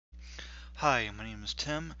Hi, my name is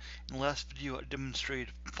Tim. In the last video I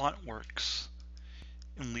demonstrated FontWorks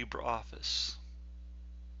in LibreOffice.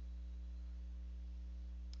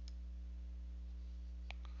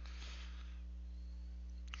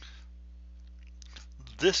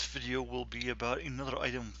 This video will be about another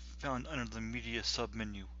item found under the Media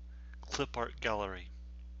submenu, Clipart Gallery.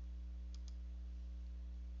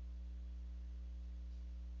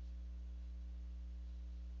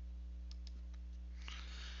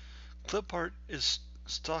 Clipart is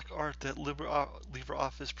stock art that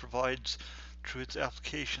LibreOffice provides through its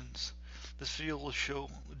applications. This video will show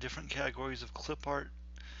the different categories of clipart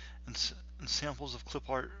and samples of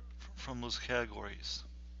clipart from those categories.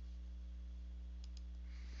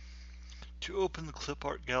 To open the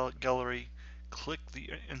Clipart gallery, click the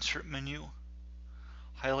Insert menu,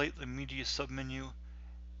 highlight the Media submenu,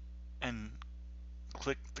 and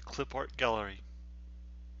click the Clipart gallery.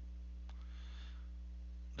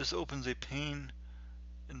 This opens a pane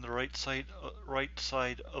in the right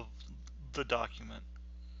side of the document.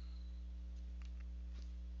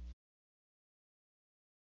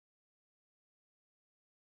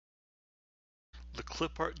 The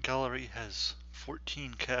Clipart gallery has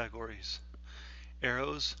 14 categories: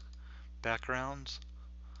 arrows, backgrounds,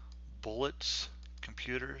 bullets,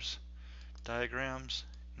 computers, diagrams,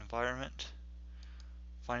 environment,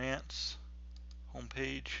 finance,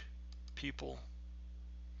 homepage, people,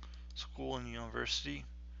 school and university,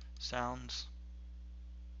 sounds,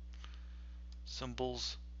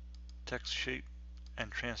 symbols, text shape, and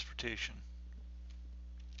transportation.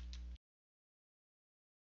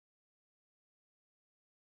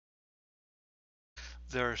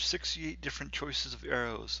 There are 68 different choices of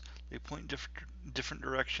arrows. They point different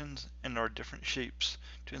directions and are different shapes.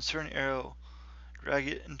 To insert an arrow, drag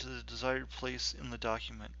it into the desired place in the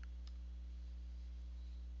document.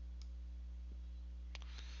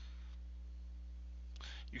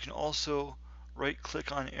 You can also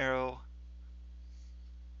right-click on arrow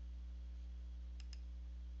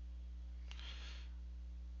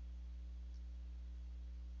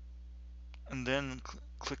and then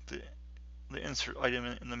click the insert item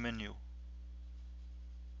in the menu.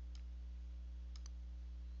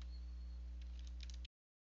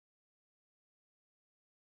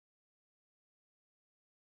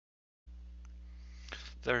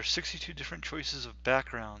 There are 62 different choices of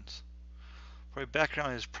backgrounds. For a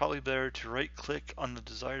background, it is probably better to right-click on the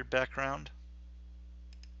desired background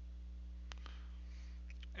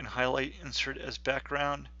and highlight Insert as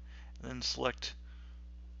Background, and then select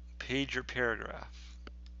Page or Paragraph.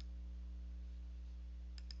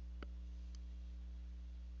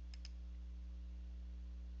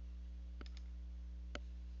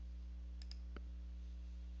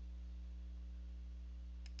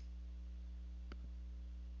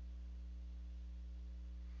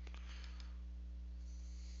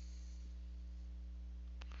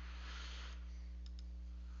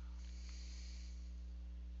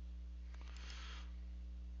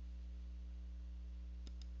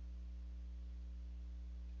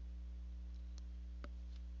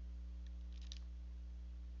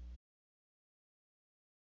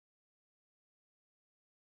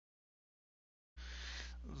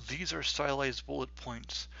 These are stylized bullet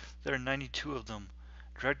points. There are 92 of them.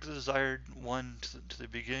 Drag the desired one to the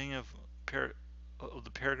beginning of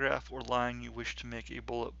the paragraph or line you wish to make a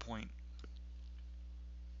bullet point.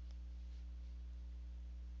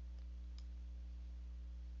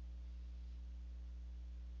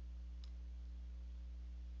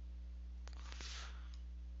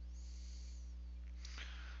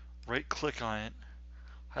 Right-click on it,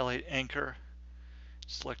 highlight Anchor,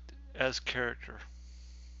 select As Character.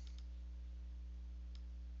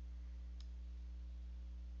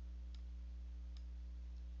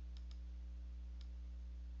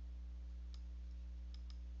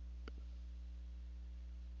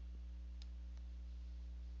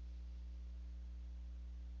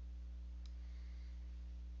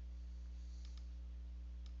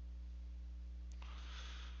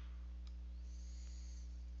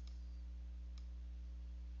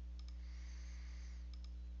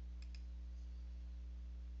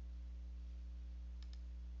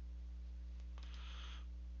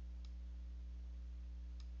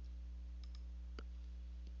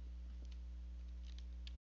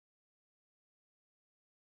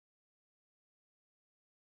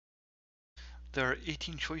 There are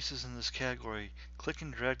 18 choices in this category. Click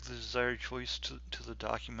and drag the desired choice to the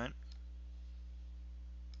document.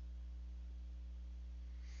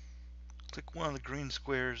 Click one of the green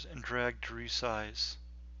squares and drag to resize.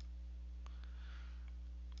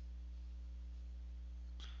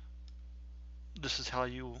 This is how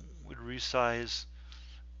you would resize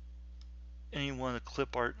any one of the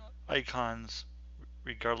Clipart icons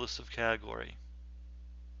regardless of category.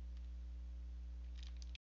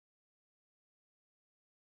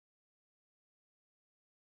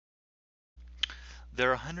 There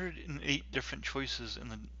are 108 different choices in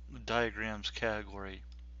the diagrams category.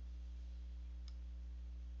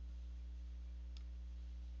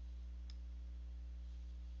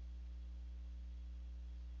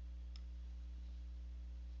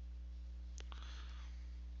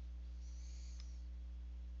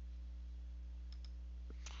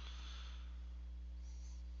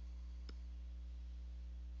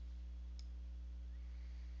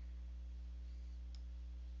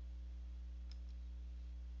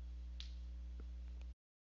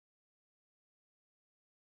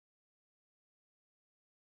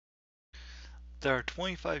 There are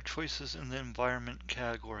 25 choices in the environment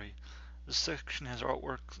category. This section has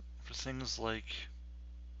artwork for things like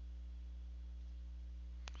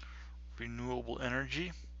renewable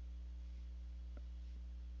energy,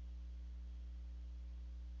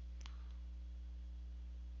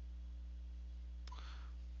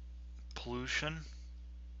 pollution,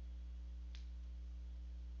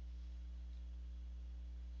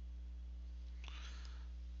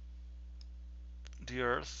 the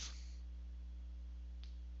earth,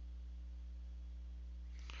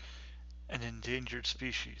 and endangered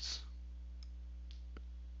species.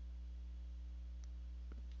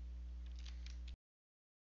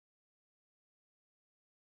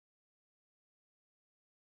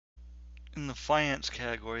 In the finance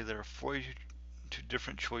category, there are 42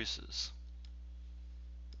 different choices.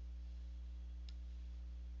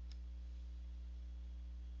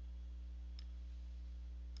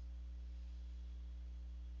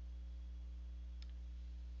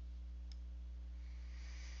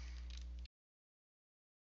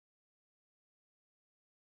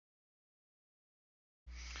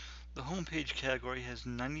 The homepage category has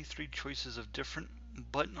 93 choices of different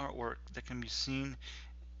button artwork that can be seen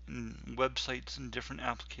in websites and different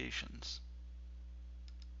applications.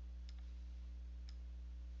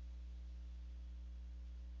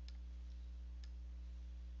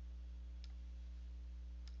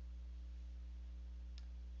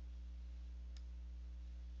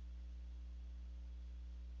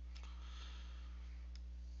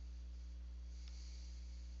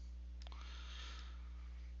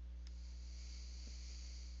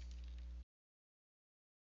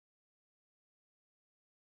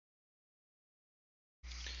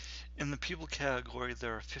 In the people category,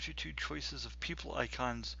 there are 52 choices of people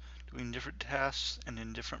icons doing different tasks and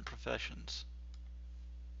in different professions.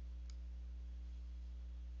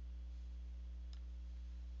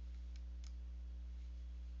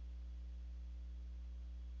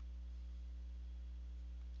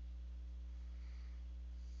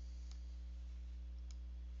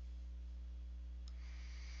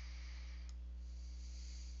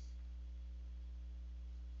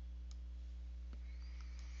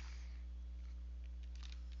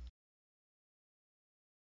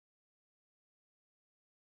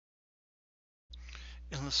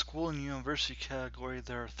 In the school and university category,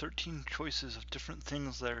 there are 13 choices of different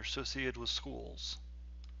things that are associated with schools.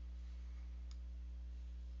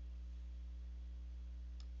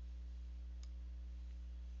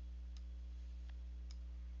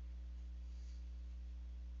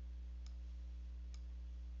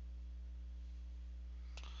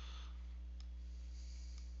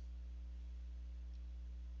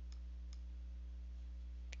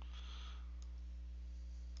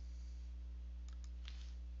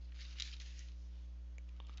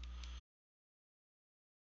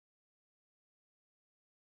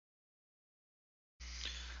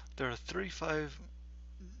 There are 35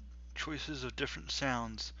 choices of different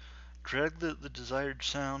sounds. Drag the desired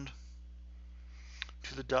sound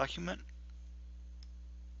to the document.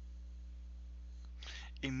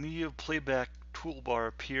 A media playback toolbar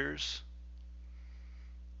appears.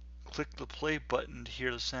 Click the play button to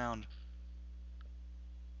hear the sound.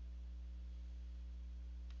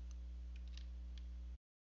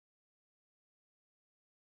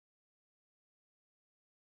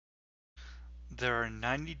 There are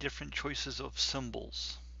 90 different choices of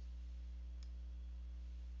symbols.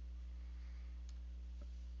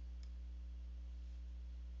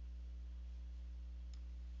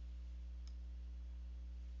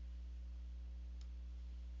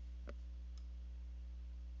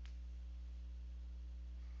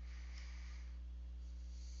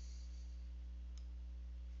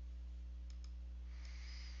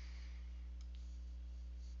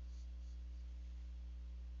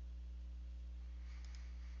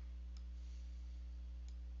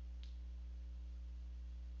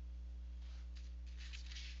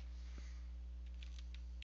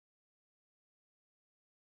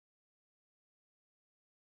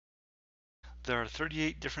 There are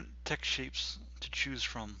 38 different text shapes to choose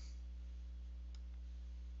from.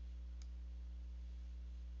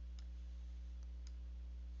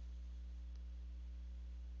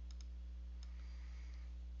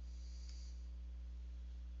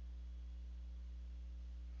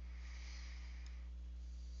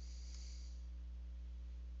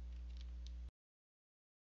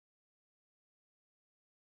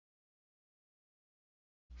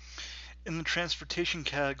 In the transportation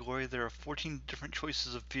category, there are 14 different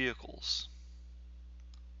choices of vehicles.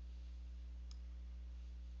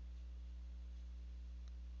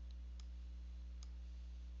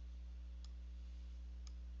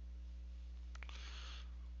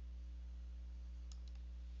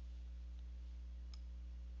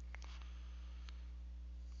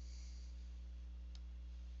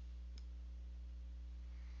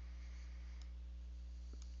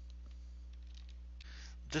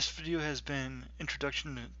 This video has been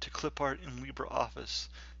Introduction to Clipart in LibreOffice.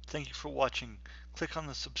 Thank you for watching. Click on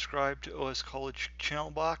the subscribe to OS College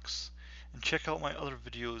channel box and check out my other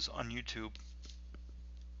videos on YouTube.